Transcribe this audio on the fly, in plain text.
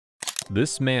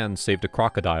This man saved a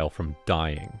crocodile from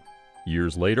dying.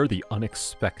 Years later, the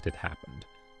unexpected happened.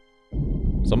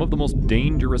 Some of the most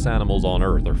dangerous animals on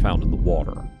Earth are found in the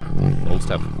water. Most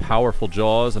have powerful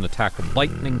jaws and attack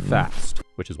lightning fast,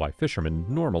 which is why fishermen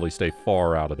normally stay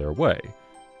far out of their way.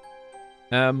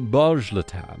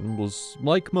 Ambojlatan was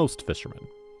like most fishermen.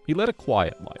 He led a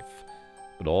quiet life.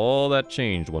 But all that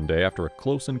changed one day after a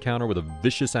close encounter with a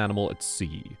vicious animal at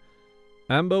sea.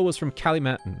 Ambo was from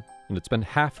Kalimantan, and had spent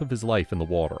half of his life in the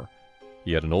water.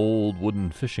 He had an old wooden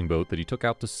fishing boat that he took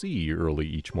out to sea early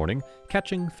each morning,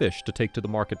 catching fish to take to the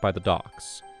market by the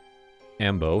docks.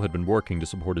 Ambo had been working to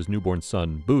support his newborn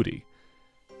son, Booty.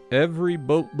 Every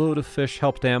boatload of fish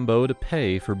helped Ambo to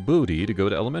pay for Booty to go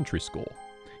to elementary school.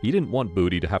 He didn't want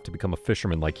Booty to have to become a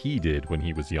fisherman like he did when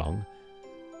he was young.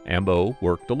 Ambo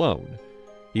worked alone.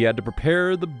 He had to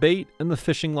prepare the bait and the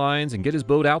fishing lines and get his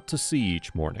boat out to sea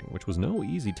each morning, which was no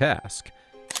easy task.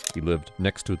 He lived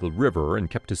next to the river and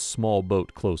kept his small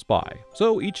boat close by.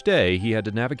 So each day he had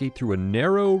to navigate through a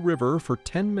narrow river for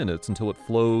 10 minutes until it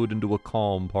flowed into a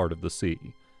calm part of the sea.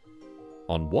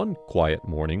 On one quiet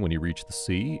morning when he reached the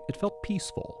sea, it felt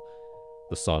peaceful.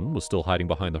 The sun was still hiding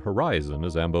behind the horizon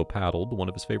as Ambo paddled to one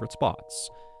of his favorite spots.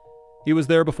 He was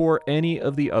there before any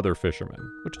of the other fishermen,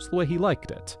 which is the way he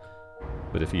liked it.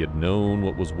 But if he had known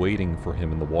what was waiting for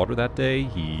him in the water that day,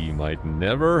 he might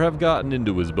never have gotten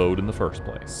into his boat in the first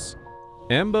place.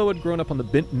 Ambo had grown up on the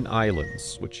Bintan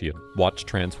Islands, which he had watched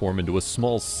transform into a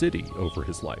small city over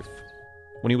his life.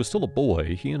 When he was still a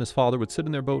boy, he and his father would sit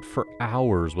in their boat for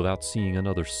hours without seeing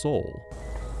another soul.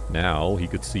 Now he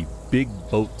could see big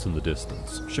boats in the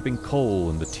distance, shipping coal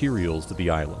and materials to the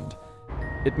island.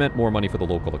 It meant more money for the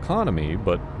local economy,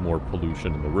 but more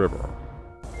pollution in the river.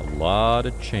 A lot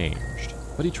had changed,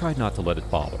 but he tried not to let it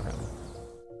bother him.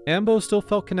 Ambo still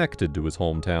felt connected to his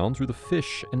hometown through the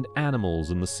fish and animals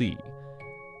in the sea.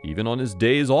 Even on his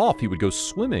days off, he would go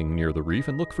swimming near the reef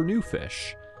and look for new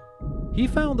fish. He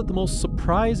found that the most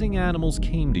surprising animals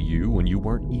came to you when you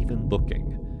weren't even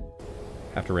looking.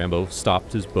 After Ambo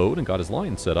stopped his boat and got his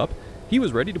line set up, he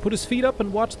was ready to put his feet up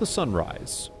and watch the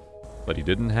sunrise. But he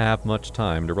didn't have much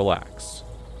time to relax.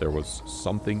 There was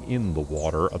something in the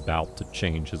water about to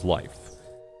change his life.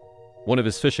 One of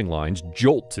his fishing lines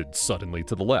jolted suddenly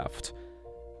to the left.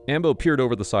 Ambo peered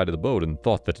over the side of the boat and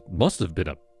thought that it must have been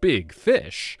a big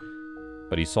fish.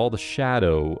 But he saw the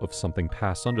shadow of something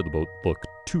pass under the boat look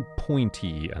too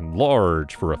pointy and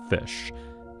large for a fish,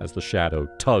 as the shadow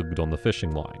tugged on the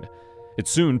fishing line. It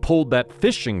soon pulled that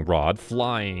fishing rod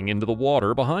flying into the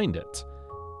water behind it.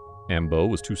 Ambo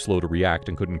was too slow to react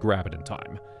and couldn't grab it in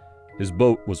time. His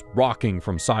boat was rocking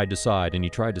from side to side, and he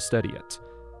tried to steady it.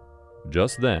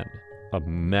 Just then, a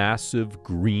massive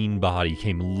green body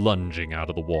came lunging out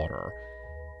of the water.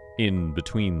 In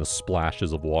between the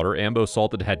splashes of water, Ambo saw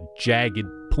that it had jagged,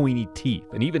 pointy teeth,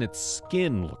 and even its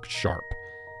skin looked sharp.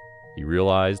 He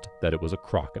realized that it was a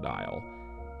crocodile.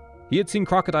 He had seen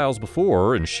crocodiles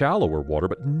before in shallower water,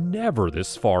 but never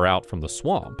this far out from the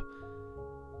swamp.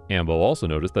 Ambo also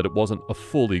noticed that it wasn't a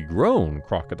fully grown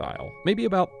crocodile, maybe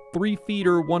about 3 feet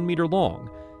or 1 meter long.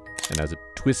 And as it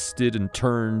twisted and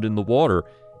turned in the water,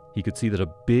 he could see that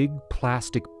a big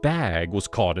plastic bag was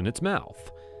caught in its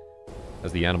mouth.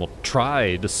 As the animal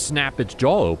tried to snap its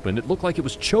jaw open, it looked like it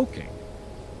was choking.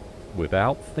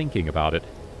 Without thinking about it,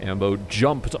 Ambo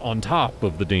jumped on top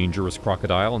of the dangerous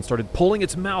crocodile and started pulling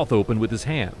its mouth open with his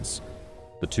hands.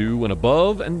 The two went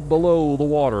above and below the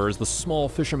water as the small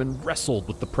fisherman wrestled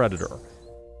with the predator.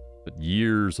 But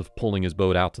years of pulling his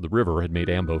boat out to the river had made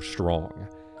Ambo strong.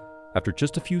 After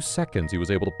just a few seconds, he was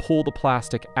able to pull the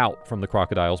plastic out from the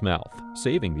crocodile's mouth,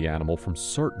 saving the animal from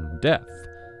certain death.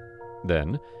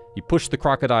 Then, he pushed the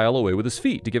crocodile away with his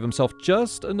feet to give himself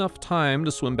just enough time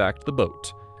to swim back to the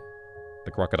boat.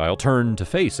 The crocodile turned to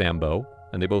face Ambo,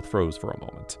 and they both froze for a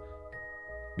moment.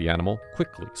 The animal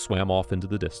quickly swam off into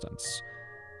the distance.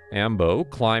 Ambo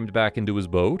climbed back into his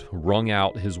boat, wrung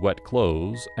out his wet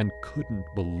clothes, and couldn't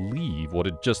believe what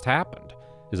had just happened.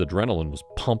 His adrenaline was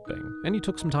pumping, and he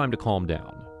took some time to calm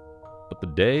down. But the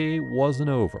day wasn't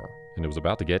over, and it was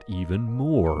about to get even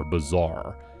more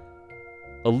bizarre.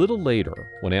 A little later,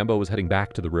 when Ambo was heading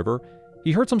back to the river,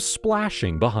 he heard some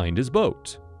splashing behind his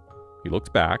boat. He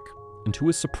looked back, and to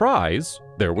his surprise,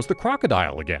 there was the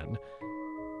crocodile again.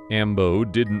 Ambo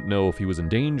didn't know if he was in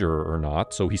danger or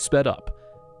not, so he sped up.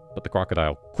 But the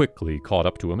crocodile quickly caught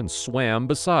up to him and swam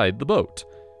beside the boat.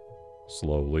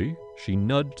 Slowly, she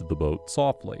nudged the boat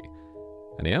softly,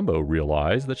 and Ambo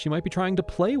realized that she might be trying to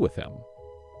play with him.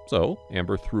 So,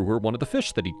 Amber threw her one of the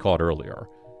fish that he'd caught earlier.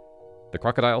 The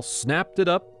crocodile snapped it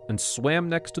up and swam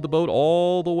next to the boat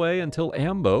all the way until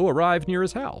Ambo arrived near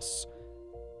his house.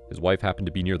 His wife happened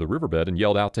to be near the riverbed and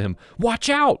yelled out to him, "Watch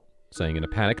out!" saying in a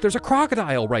panic, "There's a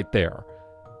crocodile right there!"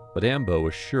 But Ambo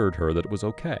assured her that it was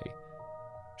okay.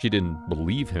 She didn't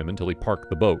believe him until he parked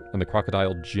the boat and the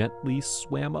crocodile gently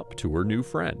swam up to her new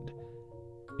friend.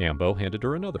 Ambo handed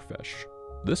her another fish.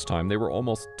 This time they were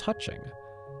almost touching.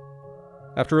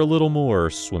 After a little more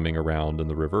swimming around in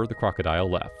the river, the crocodile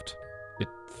left. It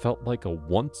felt like a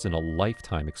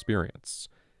once-in-a-lifetime experience.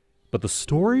 But the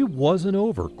story wasn't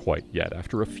over quite yet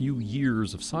after a few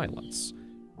years of silence.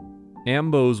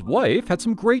 Ambo's wife had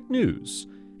some great news.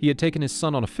 He had taken his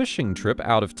son on a fishing trip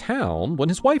out of town when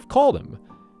his wife called him.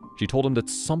 She told him that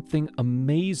something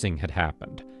amazing had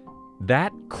happened.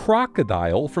 That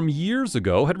crocodile from years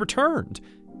ago had returned,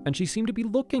 and she seemed to be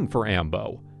looking for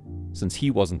Ambo. Since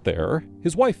he wasn't there,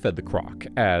 his wife fed the croc,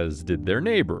 as did their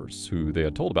neighbors, who they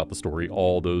had told about the story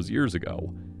all those years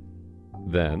ago.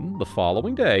 Then, the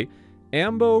following day,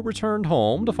 Ambo returned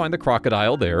home to find the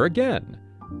crocodile there again.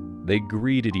 They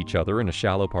greeted each other in a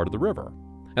shallow part of the river,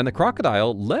 and the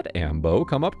crocodile let Ambo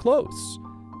come up close.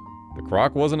 The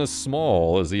croc wasn't as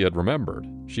small as he had remembered.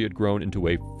 She had grown into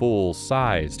a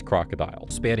full-sized crocodile,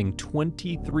 spanning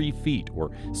 23 feet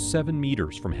or 7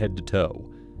 meters from head to toe.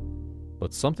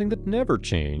 But something that never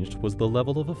changed was the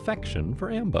level of affection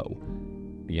for Ambo.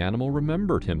 The animal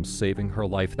remembered him saving her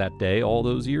life that day all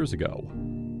those years ago.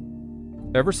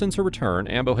 Ever since her return,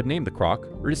 Ambo had named the croc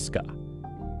Riska.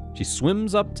 She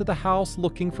swims up to the house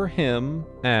looking for him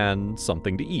and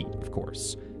something to eat, of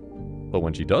course. But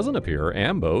when she doesn't appear,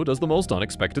 Ambo does the most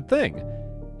unexpected thing.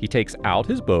 He takes out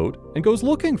his boat and goes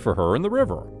looking for her in the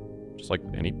river, just like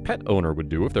any pet owner would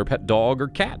do if their pet dog or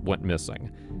cat went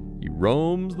missing. He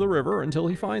roams the river until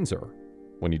he finds her.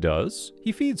 When he does,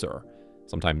 he feeds her,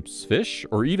 sometimes fish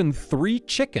or even 3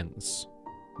 chickens.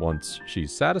 Once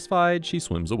she's satisfied, she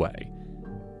swims away.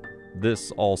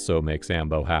 This also makes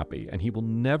Ambo happy, and he will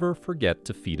never forget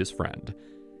to feed his friend.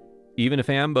 Even if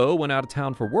Ambo went out of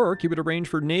town for work, he would arrange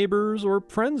for neighbors or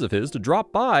friends of his to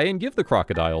drop by and give the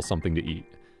crocodile something to eat.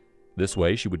 This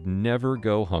way, she would never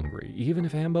go hungry, even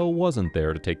if Ambo wasn't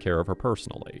there to take care of her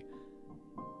personally.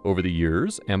 Over the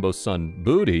years, Ambo's son,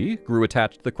 Booty, grew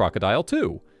attached to the crocodile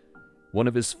too. One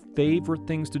of his favorite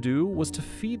things to do was to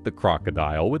feed the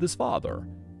crocodile with his father.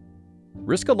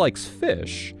 Riska likes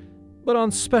fish, but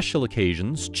on special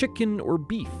occasions, chicken or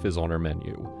beef is on her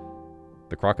menu.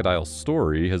 The crocodile's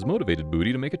story has motivated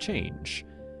Booty to make a change.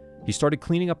 He started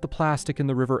cleaning up the plastic in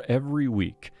the river every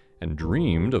week and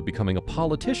dreamed of becoming a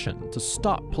politician to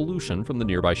stop pollution from the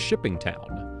nearby shipping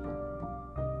town.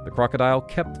 The crocodile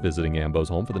kept visiting Ambo's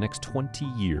home for the next 20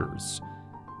 years.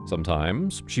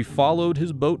 Sometimes, she followed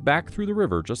his boat back through the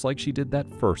river just like she did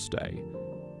that first day.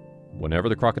 Whenever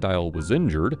the crocodile was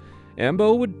injured,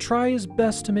 Ambo would try his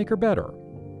best to make her better.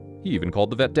 He even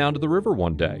called the vet down to the river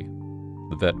one day.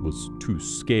 The vet was too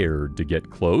scared to get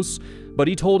close, but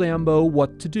he told Ambo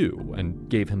what to do and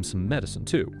gave him some medicine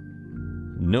too.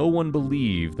 No one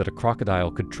believed that a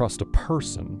crocodile could trust a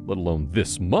person, let alone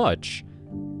this much,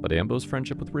 but Ambo's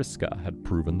friendship with Riska had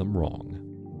proven them wrong.